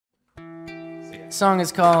The song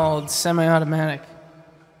is called Semi-Automatic.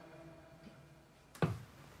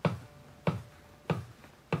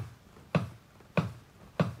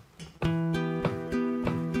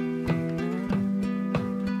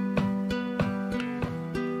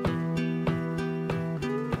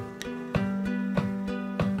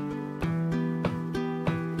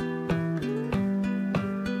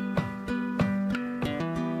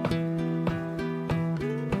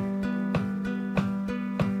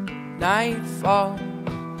 Night falls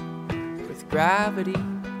with gravity.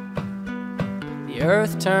 The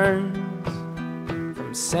earth turns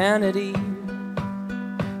from sanity,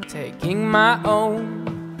 taking my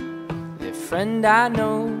own. The friend I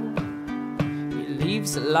know, he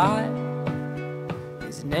leaves a lot.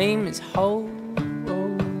 His name is Ho.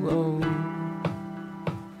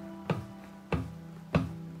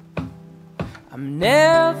 I'm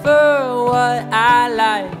never what I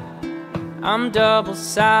like. I'm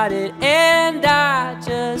double-sided and I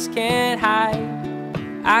just can't hide.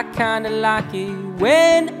 I kinda like it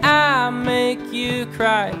when I make you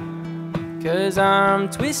cry, 'cause I'm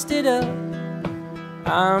twisted up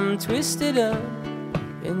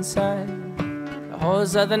inside. The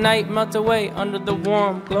horrors of the night melt away under the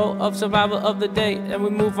warm glow of survival of the day. And we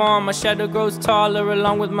move on, my shadow grows taller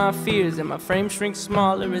along with my fears, and my frame shrinks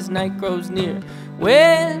smaller as night grows near.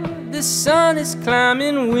 When the sun is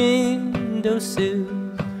climbing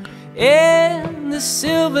windowsills and the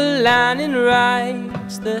silver lining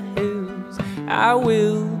rides the hills, I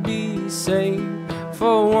will be safe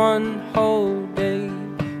for one whole day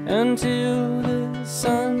until the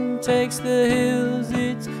sun takes the hills.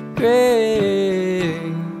 It's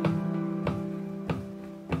great.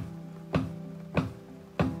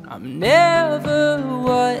 I'm never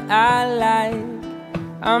what I like.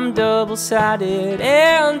 I'm double-sided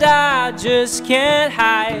and I just can't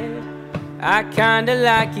hide. I kinda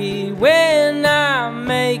like it when I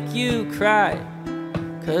make you cry,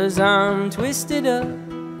 'cause I'm twisted up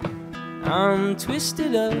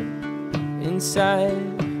inside.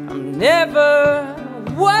 I'm never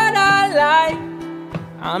what I like.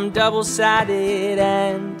 I'm double-sided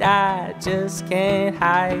and I just can't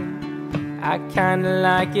hide. I kinda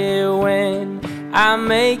like it when I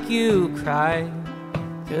make you cry,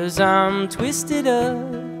 'cause I'm twisted up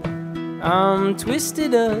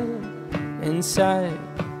inside.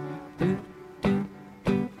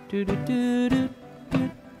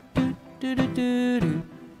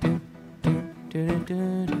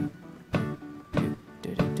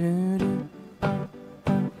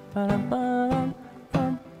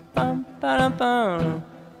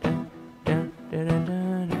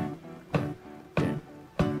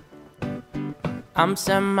 I'm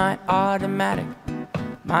semi-automatic,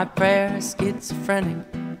 my prayer is schizophrenic,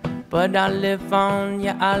 but I live on,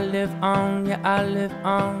 yeah, I live on, yeah, I live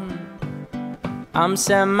on. I'm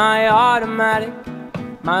semi-automatic,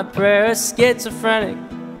 my prayer is schizophrenic,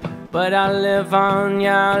 but I live on,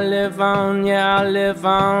 yeah, I live on, yeah, I live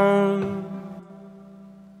on.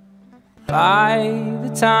 By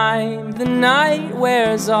the time the night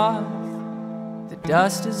wears off, the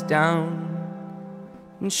dust is down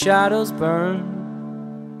and shadows burn,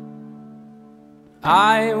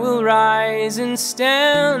 I will rise and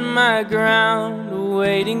stand my ground,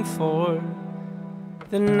 waiting for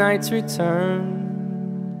the night's return.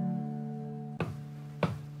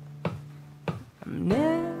 I'm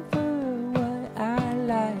never what I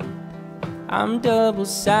like. I'm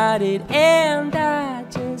double-sided and I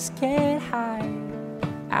just can't hide.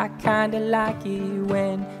 I kinda like it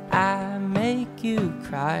when I make you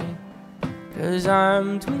cry, 'cause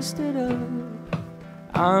I'm twisted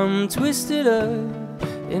up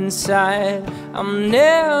inside. I'm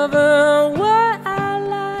never what I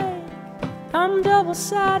like. I'm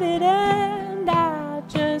double-sided and I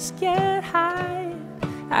just can't hide.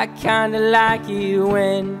 I kinda like it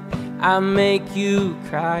when I make you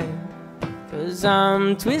cry, 'cause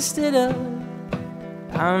I'm twisted up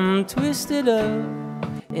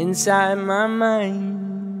inside my mind.